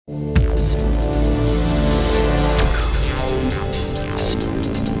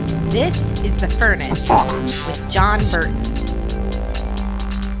This is The Furnace with John Burton.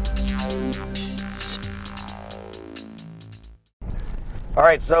 All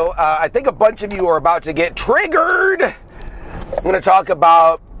right, so I think a bunch of you are about to get triggered. I'm going to talk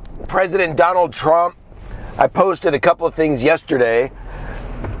about President Donald Trump. I posted a couple of things yesterday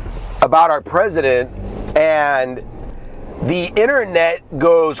about our president, and the internet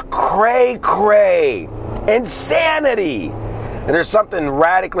goes cray-cray. Insanity. And there's something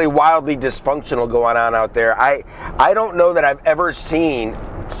radically, wildly dysfunctional going on out there. I don't know that I've ever seen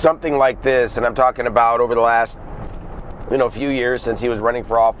something like this, and I'm talking about over the last few years since he was running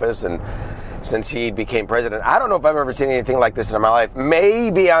for office and since he became president. I don't know if I've ever seen anything like this in my life.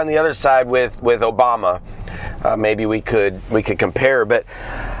 Maybe on the other side with Obama, maybe we could compare. But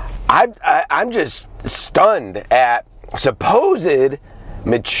I'm just stunned at supposed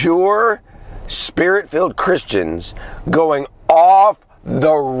mature, spirit-filled Christians going off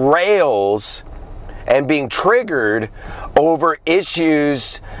the rails and being triggered over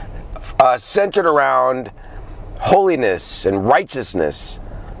issues centered around holiness and righteousness.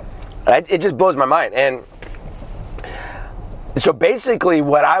 It just blows my mind. And so basically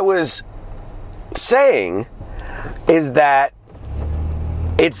what I was saying is that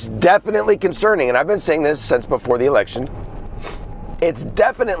it's definitely concerning, and I've been saying this since before the election, it's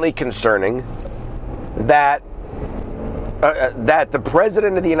definitely concerning that that the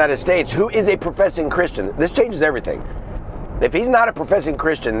President of the United States, who is a professing Christian, this changes everything. If he's not a professing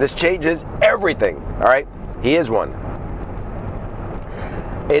Christian, this changes everything, all right? He is one.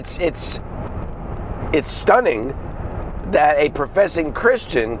 It's stunning that a professing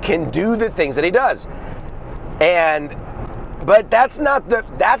Christian can do the things that he does. But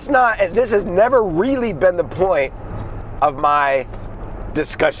this has never really been the point of my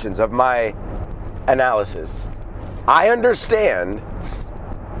discussions, of my analysis. I understand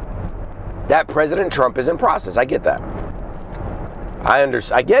that President Trump is in process. I get that.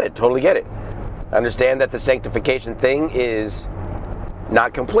 I get it, totally get it. I understand that the sanctification thing is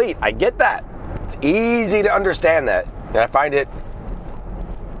not complete. I get that. It's easy to understand that. And I find it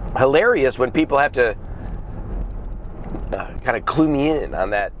hilarious when people have to kind of clue me in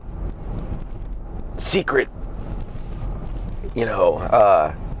on that secret,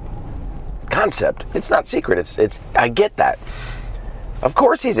 concept. It's not secret. It's. I get that. Of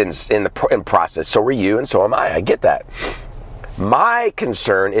course, he's in process. So are you, and so am I. I get that. My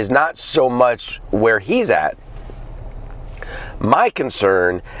concern is not so much where he's at. My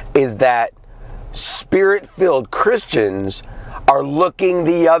concern is that spirit-filled Christians are looking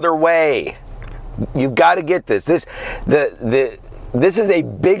the other way. You've got to get this. This is a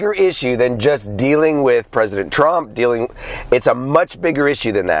bigger issue than just dealing with President Trump. It's a much bigger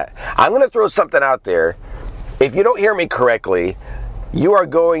issue than that. I'm going to throw something out there. If you don't hear me correctly, you are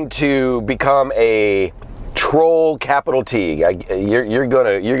going to become a troll, capital T. You're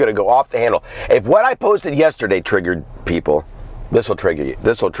gonna go off the handle. If what I posted yesterday triggered people, this will trigger you.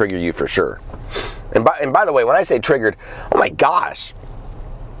 This will trigger you for sure. And by the way, when I say triggered, oh my gosh,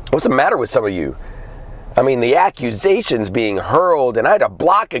 what's the matter with some of you? I mean, the accusations being hurled, and I had to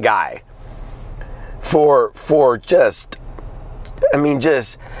block a guy for just,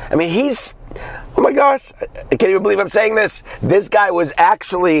 he's, oh my gosh, I can't even believe I'm saying this. This guy was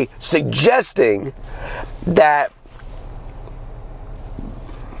actually suggesting that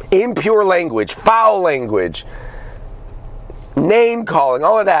impure language, foul language, name calling,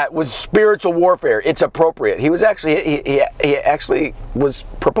 all of that was spiritual warfare. It's appropriate. He was actually, he actually was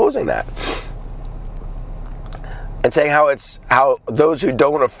proposing that. And saying how those who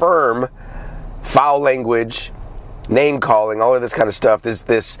don't affirm foul language, name calling, all of this kind of stuff,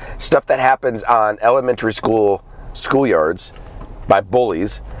 this stuff that happens on elementary schoolyards by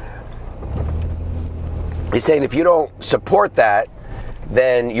bullies. He's saying if you don't support that,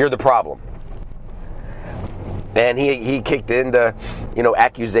 then you're the problem. And he kicked into,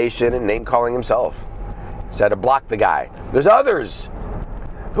 accusation and name calling himself. So I had to block the guy. There's others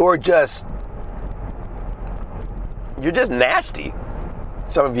who are you're just nasty.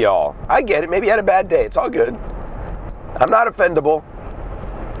 Some of y'all. I get it. Maybe you had a bad day. It's all good. I'm not offendable.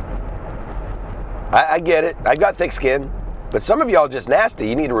 I get it. I've got thick skin. But some of y'all just nasty.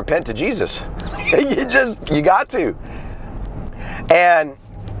 You need to repent to Jesus. you got to.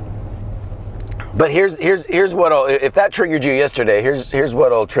 But here's what'll, if that triggered you yesterday, here's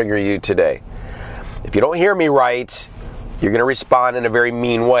what'll trigger you today. If you don't hear me right, you're going to respond in a very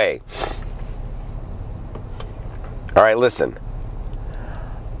mean way. All right, listen.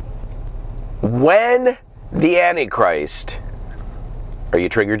 When the Antichrist, are you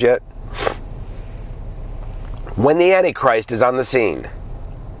triggered yet? When the Antichrist is on the scene,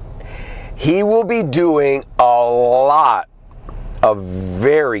 he will be doing a lot of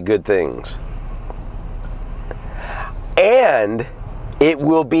very good things. And it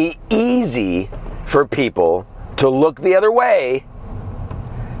will be easy for people to look the other way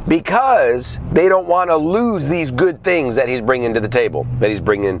because they don't want to lose these good things that he's bringing to the table, that he's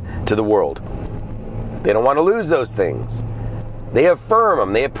bringing to the world. They don't want to lose those things. They affirm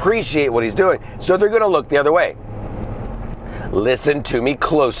him. They appreciate what he's doing. So they're going to look the other way. Listen to me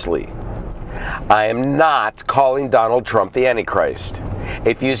closely. I am not calling Donald Trump the Antichrist.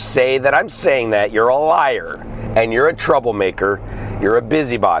 If you say that I'm saying that, you're a liar and you're a troublemaker. You're a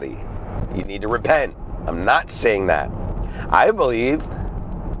busybody. You need to repent. I'm not saying that. I believe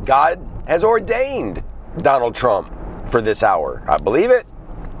God has ordained Donald Trump for this hour. I believe it.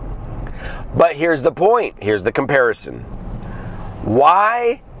 But here's the point. Here's the comparison.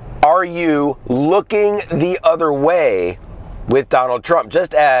 Why are you looking the other way with Donald Trump,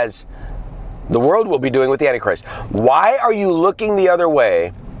 just as the world will be doing with the Antichrist? Why are you looking the other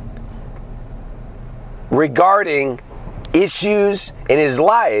way regarding issues in his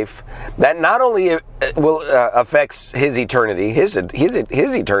life that not only will affects his eternity, his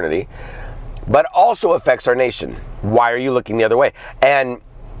eternity, but also affects our nation? Why are you looking the other way? And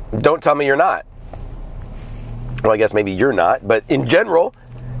don't tell me you're not. Well, I guess maybe you're not, but in general,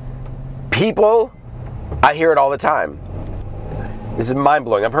 people, I hear it all the time. This is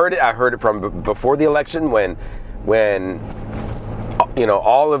mind-blowing. I've heard it. I heard it from before the election when you know,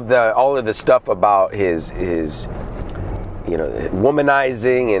 all of the stuff about his you know,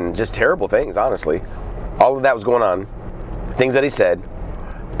 womanizing and just terrible things, honestly. All of that was going on. Things that he said.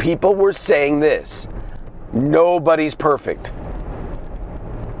 People were saying this: nobody's perfect.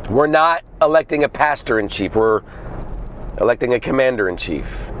 We're not electing a pastor-in-chief. We're electing a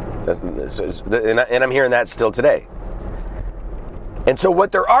commander-in-chief. And I'm hearing that still today. And so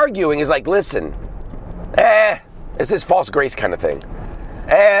what they're arguing is like, listen, it's this false grace kind of thing.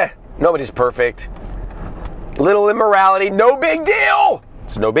 Nobody's perfect. Little immorality, no big deal.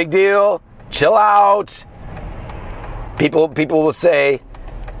 It's no big deal. Chill out. People will say,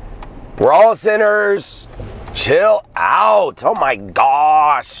 we're all sinners. Chill out. Oh my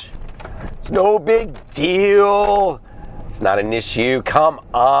gosh. It's no big deal. It's not an issue. Come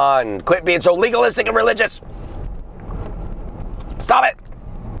on. Quit being so legalistic and religious. Stop it.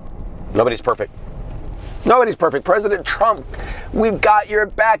 Nobody's perfect. Nobody's perfect. President Trump, we've got your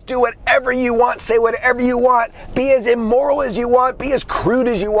back. Do whatever you want. Say whatever you want. Be as immoral as you want. Be as crude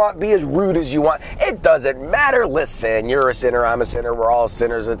as you want. Be as rude as you want. It doesn't matter. Listen, you're a sinner. I'm a sinner. We're all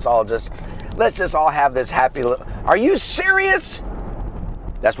sinners. It's all just, let's just all have this happy. Are you serious?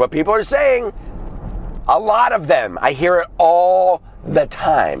 That's what people are saying. A lot of them. I hear it all the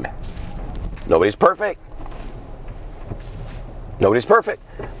time. Nobody's perfect. Nobody's perfect.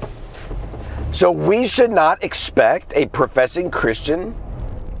 So we should not expect a professing Christian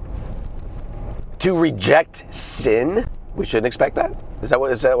to reject sin. We shouldn't expect that. Is that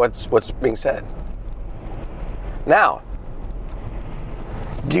what's being said? Now,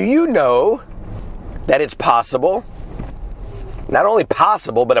 do you know that it's possible, not only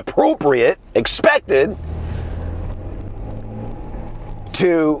possible, but appropriate, expected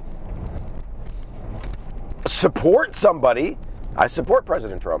to support somebody? I support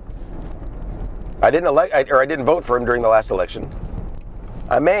President Trump. I didn't vote for him during the last election.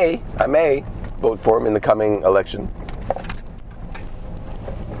 I may vote for him in the coming election.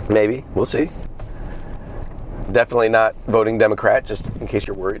 Maybe. We'll see. Definitely not voting Democrat, just in case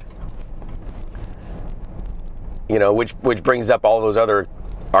you're worried. You know, which brings up all those other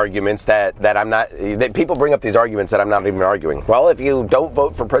arguments that people bring up these arguments that I'm not even arguing. Well, if you don't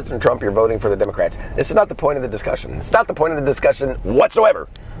vote for President Trump, you're voting for the Democrats. This is not the point of the discussion. It's not the point of the discussion whatsoever.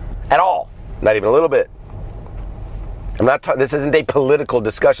 At all. Not even a little bit. This isn't a political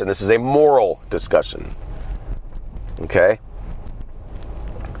discussion. This is a moral discussion. Okay?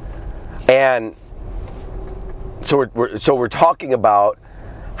 And so we're talking about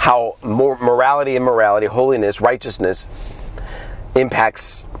how morality, immorality, holiness, righteousness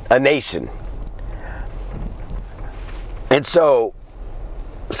impacts a nation. And so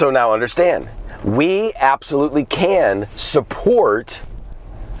now understand, we absolutely can support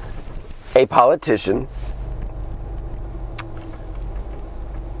a politician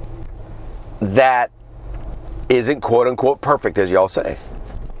that isn't quote unquote perfect, as y'all say.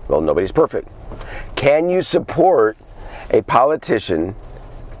 Well, nobody's perfect. Can you support a politician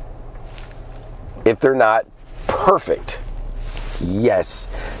if they're not perfect? Yes.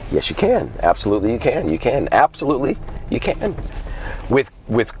 Yes, you can. Absolutely, you can. You can. Absolutely, you can.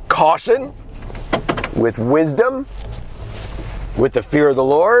 With caution, with wisdom, with the fear of the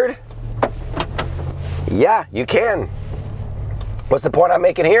Lord, Yeah, you can. What's the point I'm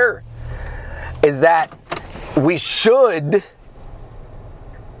making here? Is that we should,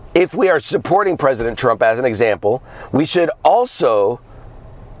 if we are supporting President Trump as an example, we should also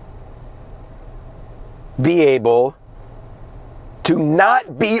be able to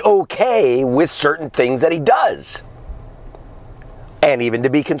not be okay with certain things that he does. And even to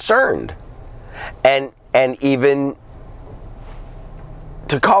be concerned. And even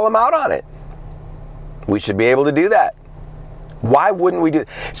to call him out on it. We should be able to do that. Why wouldn't we do?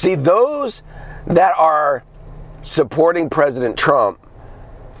 See, those that are supporting President Trump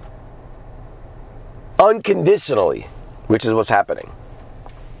unconditionally, which is what's happening,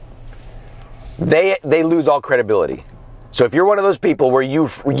 they lose all credibility. So if you're one of those people where you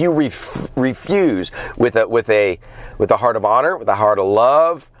refuse with a heart of honor, with a heart of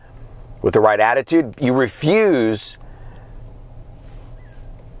love, with the right attitude, you refuse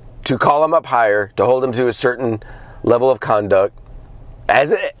to call him up higher, to hold him to a certain level of conduct,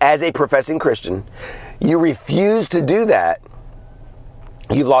 as a professing Christian, you refuse to do that,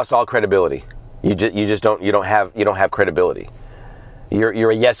 you've lost all credibility. You don't have credibility.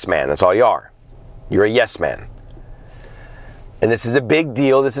 You're a yes man. That's all you are. You're a yes man. And this is a big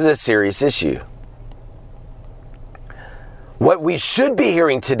deal. This is a serious issue. What we should be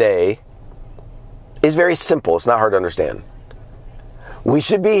hearing today is very simple. It's not hard to understand. We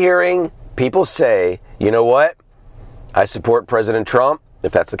should be hearing people say, you know what? I support President Trump,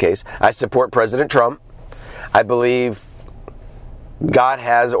 if that's the case. I support President Trump. I believe God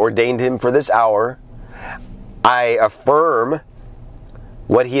has ordained him for this hour. I affirm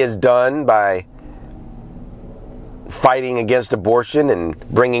what he has done by fighting against abortion and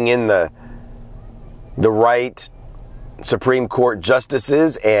bringing in the right Supreme Court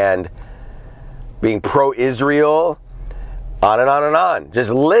justices and being pro-Israel, on and on and on.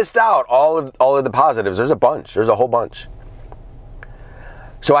 Just list out all of the positives. There's a bunch. There's a whole bunch.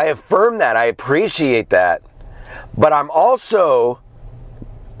 So I affirm that. I appreciate that. But I'm also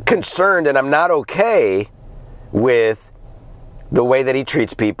concerned, and I'm not okay with the way that he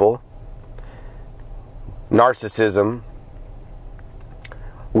treats people, narcissism,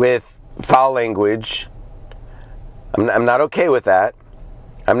 with foul language. I'm not okay with that.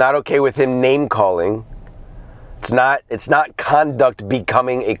 I'm not okay with him name calling. It's not conduct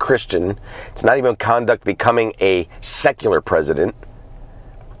becoming a Christian. It's not even conduct becoming a secular president.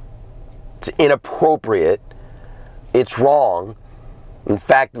 It's inappropriate. It's wrong. In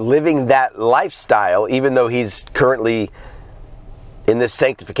fact, living that lifestyle, even though he's currently in this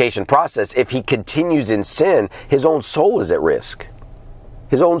sanctification process, if he continues in sin, his own soul is at risk.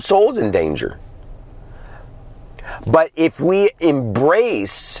 His own soul is in danger. But if we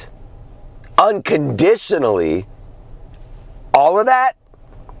embrace unconditionally all of that,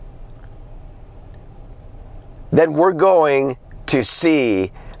 then we're going to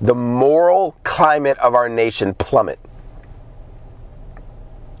see the moral climate of our nation plummet.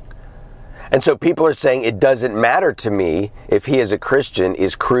 And so people are saying it doesn't matter to me if he as a Christian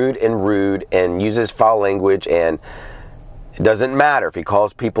is crude and rude and uses foul language, and it doesn't matter if he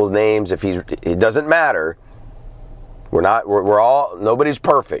calls people's names, it doesn't matter. We're all, nobody's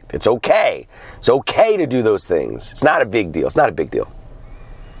perfect. It's okay. It's okay to do those things. It's not a big deal. It's not a big deal.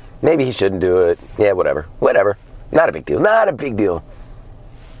 Maybe he shouldn't do it. Yeah, whatever. Not a big deal. Not a big deal.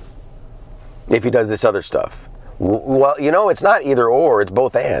 If he does this other stuff. Well, it's not either or, it's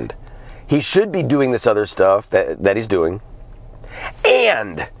both and. He should be doing this other stuff that he's doing.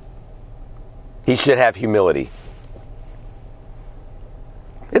 And he should have humility.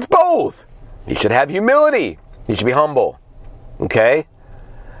 It's both. He should have humility. He should be humble. Okay?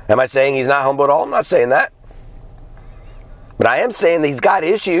 Am I saying he's not humble at all? I'm not saying that. But I am saying that he's got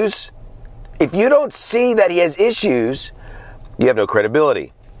issues. If you don't see that he has issues, you have no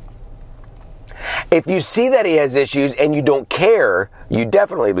credibility. If you see that he has issues and you don't care, you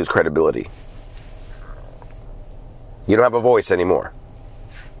definitely lose credibility. You don't have a voice anymore.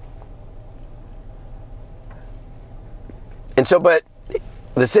 And so, but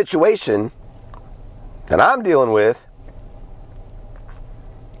the situation that I'm dealing with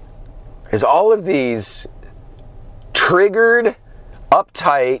is all of these triggered,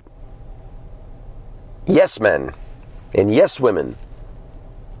 uptight yes men and yes women.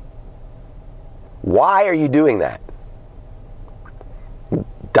 Why are you doing that?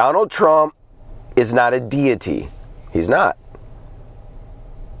 Donald Trump is not a deity. He's not.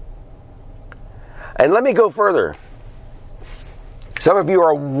 And let me go further. Some of you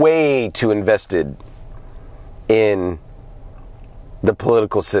are way too invested in the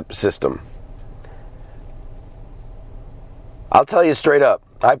political system. I'll tell you straight up,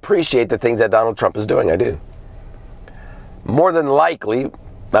 I appreciate the things that Donald Trump is doing. I do. More than likely,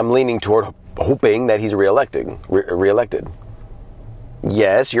 I'm leaning toward hoping that he's reelected.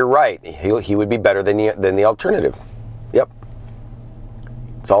 Yes, you're right. He would be better than the alternative. Yep.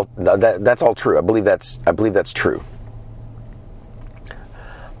 That's all true. I believe that's true.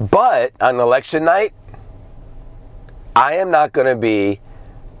 But on election night, I am not going to be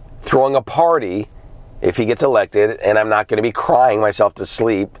throwing a party if he gets elected, and I'm not going to be crying myself to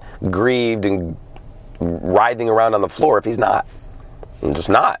sleep, grieved and writhing around on the floor if he's not. I'm just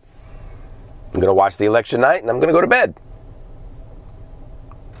not. I'm going to watch the election night, and I'm going to go to bed.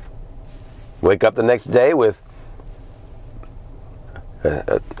 Wake up the next day with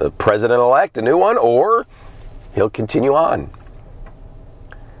a president-elect, a new one, or he'll continue on.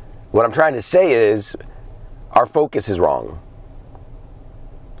 What I'm trying to say is our focus is wrong.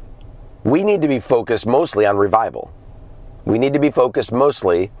 We need to be focused mostly on revival. We need to be focused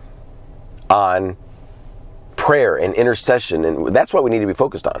mostly on prayer and intercession, and that's what we need to be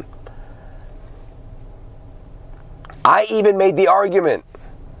focused on. I even made the argument.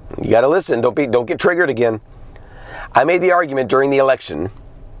 You got to listen. Don't get triggered again. I made the argument during the election.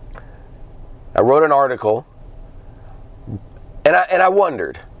 I wrote an article, and I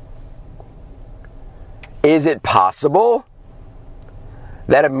wondered, is it possible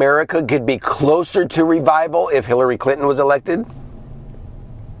that America could be closer to revival if Hillary Clinton was elected?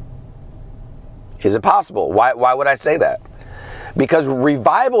 Is it possible? Why would I say that? Because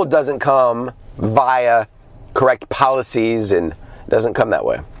revival doesn't come via correct policies, and it doesn't come that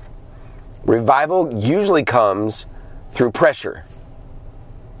way. Revival usually comes through pressure,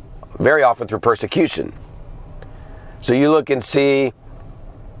 very often through persecution. So you look and see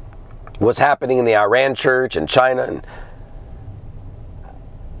what's happening in the Iran church and China,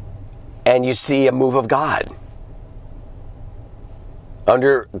 and you see a move of God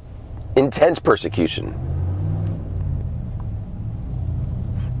under intense persecution.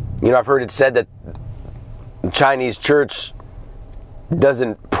 You know, I've heard it said that the Chinese church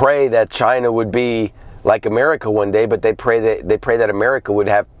doesn't pray that China would be like America one day, but they pray that America would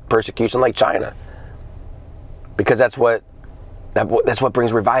have persecution like China, because that's what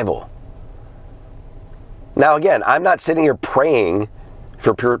brings revival. Now again, I'm not sitting here praying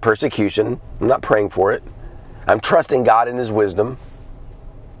for persecution. I'm not praying for it. I'm trusting God in His wisdom.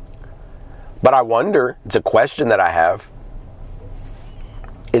 But I wonder, it's a question that I have,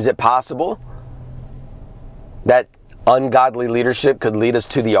 is it possible that ungodly leadership could lead us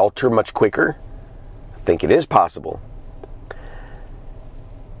to the altar much quicker? I think it is possible.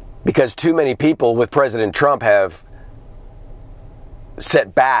 Because too many people with President Trump have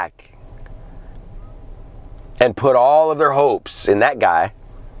set back and put all of their hopes in that guy,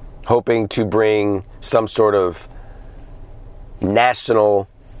 hoping to bring some sort of national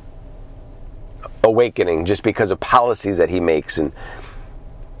awakening just because of policies that he makes. And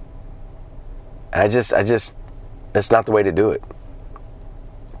I just that's not the way to do it.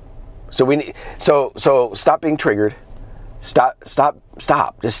 So stop being triggered. Stop.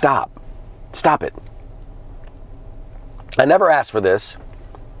 Just stop. Stop it. I never asked for this.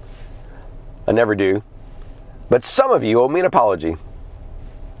 I never do. But some of you owe me an apology.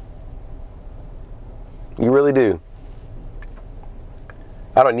 You really do.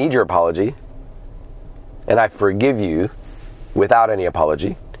 I don't need your apology. And I forgive you without any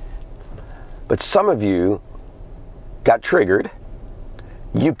apology. But some of you got triggered.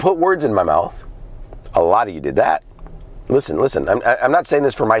 You put words in my mouth. A lot of you did that. Listen. I'm not saying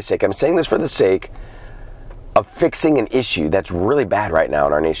this for my sake. I'm saying this for the sake of fixing an issue that's really bad right now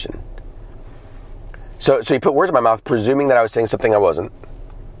in our nation. So you put words in my mouth, presuming that I was saying something I wasn't.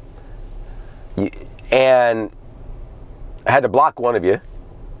 And I had to block one of you.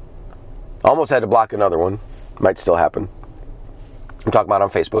 Almost had to block another one. Might still happen. I'm talking about on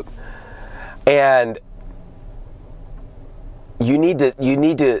Facebook. And you need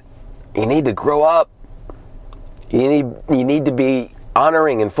to grow up. You need to be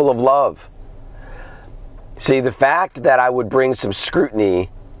honoring and full of love. See, the fact that I would bring some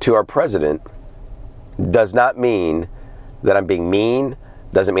scrutiny to our president does not mean that I'm being mean.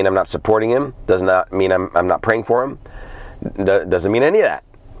 Doesn't mean I'm not supporting him. Does not mean I'm not praying for him. Doesn't mean any of that.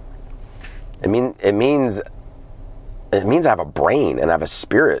 It means I have a brain and I have a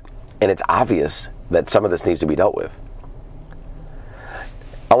spirit, and it's obvious that some of this needs to be dealt with.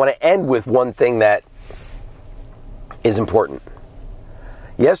 I want to end with one thing that is important.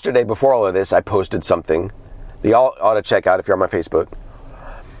 Yesterday, before all of this, I posted something that y'all ought to check out if you're on my Facebook.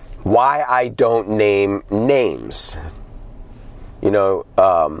 Why I don't name names. You know,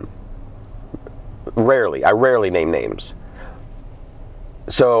 I rarely name names.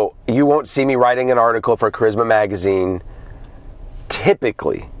 So you won't see me writing an article for Charisma Magazine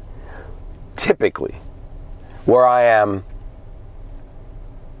typically, where I am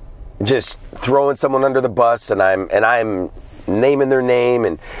just throwing someone under the bus and I'm naming their name,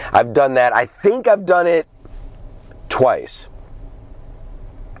 and I've done that. I think I've done it twice.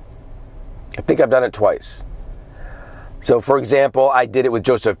 So, for example, I did it with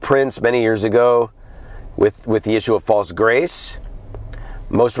Joseph Prince many years ago with the issue of false grace.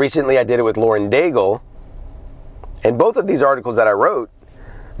 Most recently, I did it with Lauren Daigle. And both of these articles that I wrote,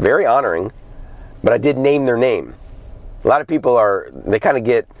 very honoring, but I did name their name. A lot of people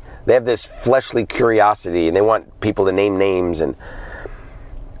they have this fleshly curiosity and they want people to name names, and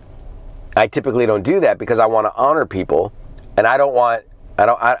I typically don't do that because I want to honor people, and I don't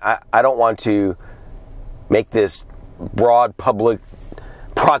want to make this broad public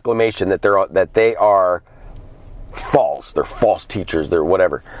proclamation that they are false. They're false teachers. They're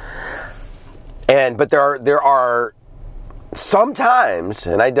whatever. But there are sometimes,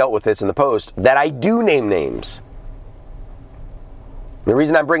 and I dealt with this in the post, that I do name names. The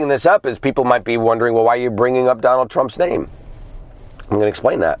reason I'm bringing this up is people might be wondering, well, why are you bringing up Donald Trump's name? I'm going to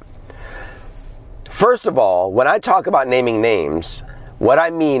explain that. First of all, when I talk about naming names, what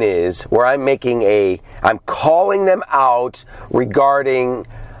I mean is where I'm calling them out regarding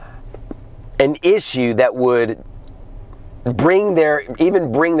an issue that would bring their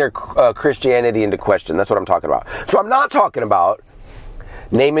Christianity into question. That's what I'm talking about. So I'm not talking about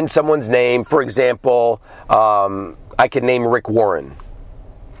naming someone's name. For example, I could name Rick Warren,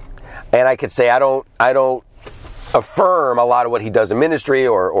 and I could say I don't affirm a lot of what he does in ministry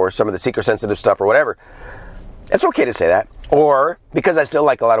or some of the seeker sensitive stuff or whatever. It's okay to say that. Or because I still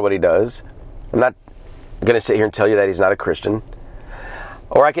like a lot of what he does, I'm not going to sit here and tell you that he's not a Christian.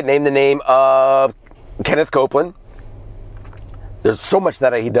 Or I could name the name of Kenneth Copeland. There's so much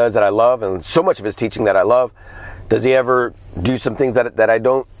that he does that I love, and so much of his teaching that I love. Does he ever do some things that I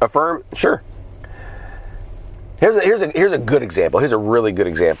don't affirm? Sure. Here's a good example. Here's a really good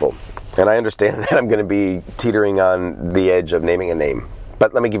example. And I understand that I'm going to be teetering on the edge of naming a name.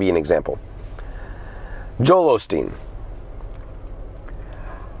 But let me give you an example. Joel Osteen.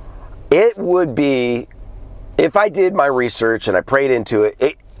 It would be, if I did my research and I prayed into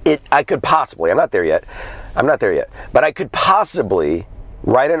it, I could possibly, I'm not there yet, but I could possibly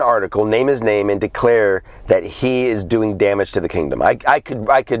write an article, name his name, and declare that he is doing damage to the kingdom. I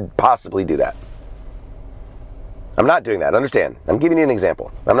could possibly do that. I'm not doing that. Understand? I'm giving you an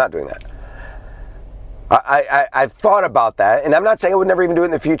example. I'm not doing that. I've thought about that, and I'm not saying I would never even do it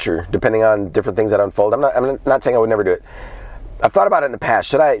in the future, depending on different things that unfold. I'm not saying I would never do it. I've thought about it in the past.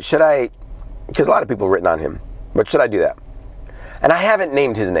 Should I? Because a lot of people have written on him, but should I do that? And I haven't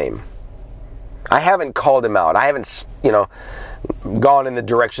named his name. I haven't called him out. I haven't, gone in the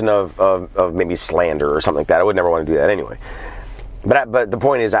direction of maybe slander or something like that. I would never want to do that anyway. But the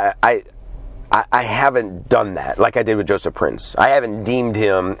point is, I haven't done that like I did with Joseph Prince. I haven't deemed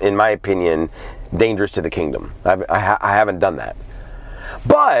him, in my opinion, dangerous to the kingdom. I haven't done that.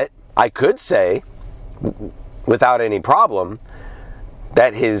 But I could say, without any problem,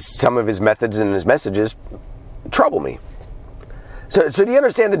 that some of his methods and his messages trouble me. So do you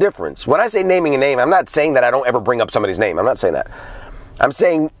understand the difference? When I say naming a name, I'm not saying that I don't ever bring up somebody's name. I'm not saying that. I'm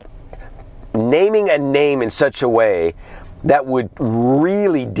saying naming a name in such a way that would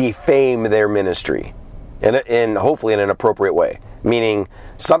really defame their ministry, and hopefully in an appropriate way, meaning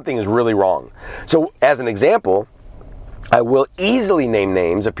something is really wrong. So as an example, I will easily name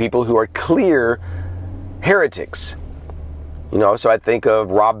names of people who are clear heretics. So I think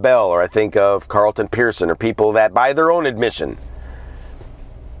of Rob Bell, or I think of Carlton Pearson, or people that by their own admission,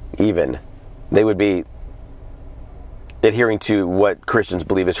 even, they would be adhering to what Christians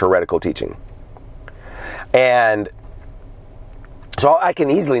believe is heretical teaching. And so I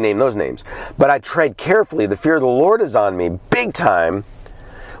can easily name those names. But I tread carefully. The fear of the Lord is on me big time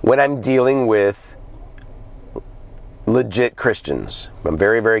when I'm dealing with legit Christians. I'm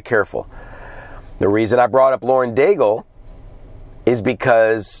very, very careful. The reason I brought up Lauren Daigle is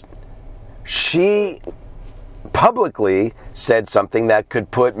because she publicly said something that could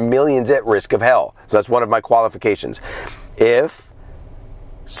put millions at risk of hell. So that's one of my qualifications. If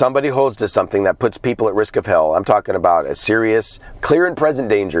somebody holds to something that puts people at risk of hell, I'm talking about a serious, clear and present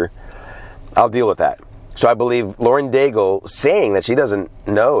danger, I'll deal with that. So I believe Lauren Daigle saying that she doesn't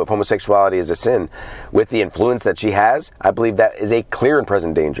know if homosexuality is a sin, with the influence that she has, I believe that is a clear and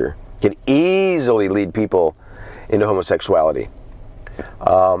present danger. Could easily lead people into homosexuality.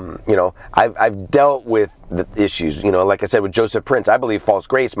 I've dealt with the issues, like I said, with Joseph Prince. I believe false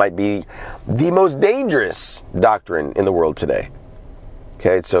grace might be the most dangerous doctrine in the world today.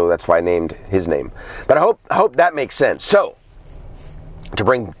 Okay, so that's why I named his name. But I hope that makes sense. So, to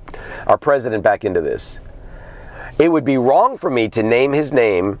bring our president back into this, it would be wrong for me to name his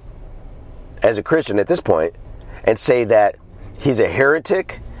name as a Christian at this point and say that he's a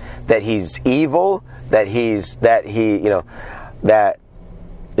heretic, that he's evil, that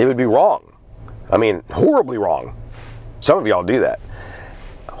it would be wrong. I mean, horribly wrong. Some of y'all do that.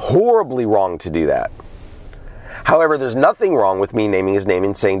 Horribly wrong to do that. However, there's nothing wrong with me naming his name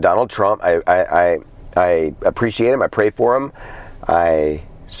and saying Donald Trump. I appreciate him. I pray for him. I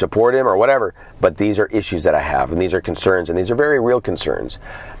support him or whatever. But these are issues that I have, and these are concerns, and these are very real concerns.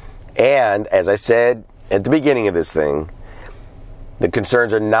 And as I said at the beginning of this thing, the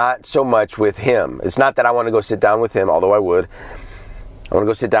concerns are not so much with him. It's not that I want to go sit down with him, although I would. I want to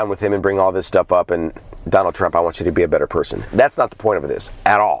go sit down with him and bring all this stuff up, and Donald Trump, I want you to be a better person. That's not the point of this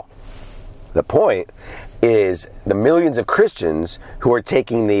at all. The point is the millions of Christians who are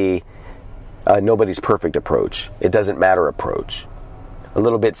taking the nobody's perfect approach. It doesn't matter approach. A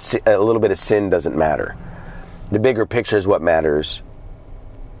little bit of sin doesn't matter. The bigger picture is what matters.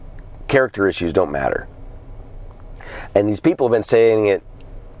 Character issues don't matter. And these people have been saying it.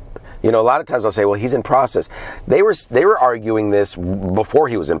 You know, a lot of times I'll say, well, he's in process. They were arguing this before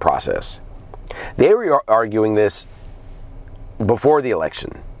he was in process. They were arguing this before the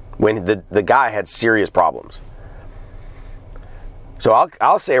election, when the guy had serious problems. So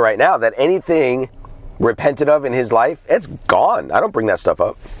I'll say right now that anything repented of in his life, it's gone. I don't bring that stuff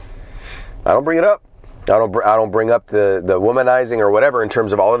up. I don't bring it up. I don't bring up the womanizing or whatever in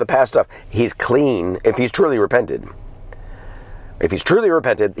terms of all of the past stuff. He's clean if he's truly repented. If he's truly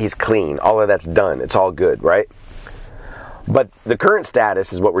repented, he's clean. All of that's done. It's all good, right? But the current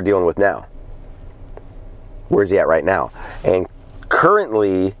status is what we're dealing with now. Where's he at right now? And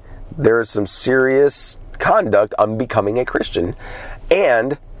currently, there is some serious conduct on becoming a Christian.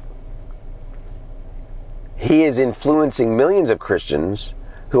 And he is influencing millions of Christians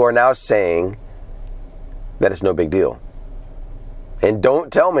who are now saying that it's no big deal. And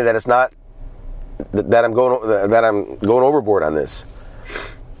don't tell me that it's not, that I'm going overboard on this.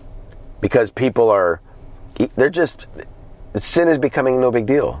 Because people sin is becoming no big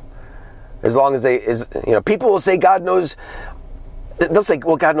deal. As long as people will say God knows, they'll say,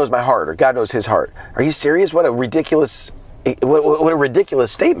 well, God knows my heart, or God knows his heart. Are you serious? What a ridiculous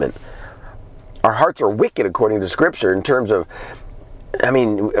statement. Our hearts are wicked according to Scripture in terms of,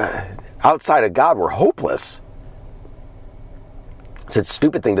 outside of God, we're hopeless. It's a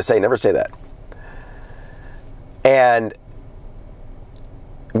stupid thing to say. Never say that. And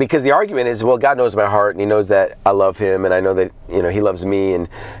because the argument is, well, God knows my heart, and he knows that I love him, and I know that, he loves me, and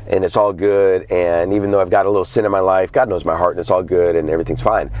it's all good. And even though I've got a little sin in my life, God knows my heart, and it's all good, and everything's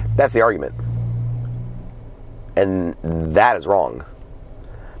fine. That's the argument. And that is wrong.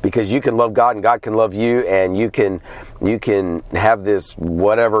 Because you can love God, and God can love you, and you can have this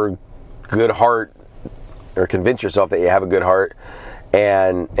whatever good heart, or convince yourself that you have a good heart,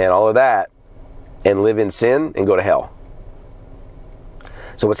 and all of that, and live in sin and go to hell.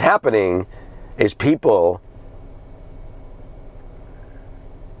 So what's happening is people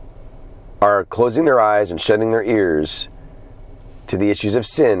are closing their eyes and shutting their ears to the issues of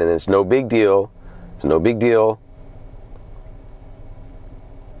sin, and it's no big deal. It's no big deal.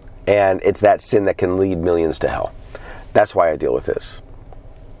 And it's that sin that can lead millions to hell. That's why I deal with this.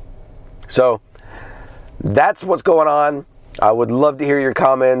 So that's what's going on. I would love to hear your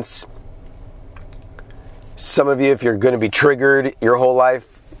comments. Some of you, if you're going to be triggered your whole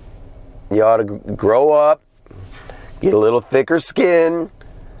life, you ought to grow up, get a little thicker skin,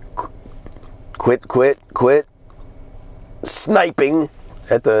 quit sniping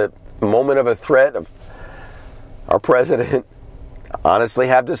at the moment of a threat of our president. Honestly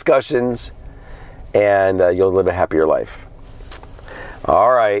have discussions, and you'll live a happier life.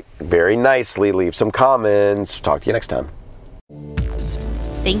 All right, very nicely, leave some comments. Talk to you next time.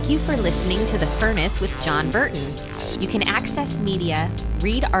 Thank you for listening to The Furnace with John Burton. You can access media,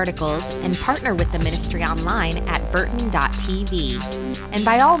 read articles, and partner with the ministry online at burton.tv. And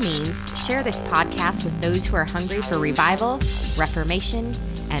by all means, share this podcast with those who are hungry for revival, reformation,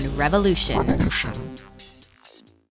 and revolution.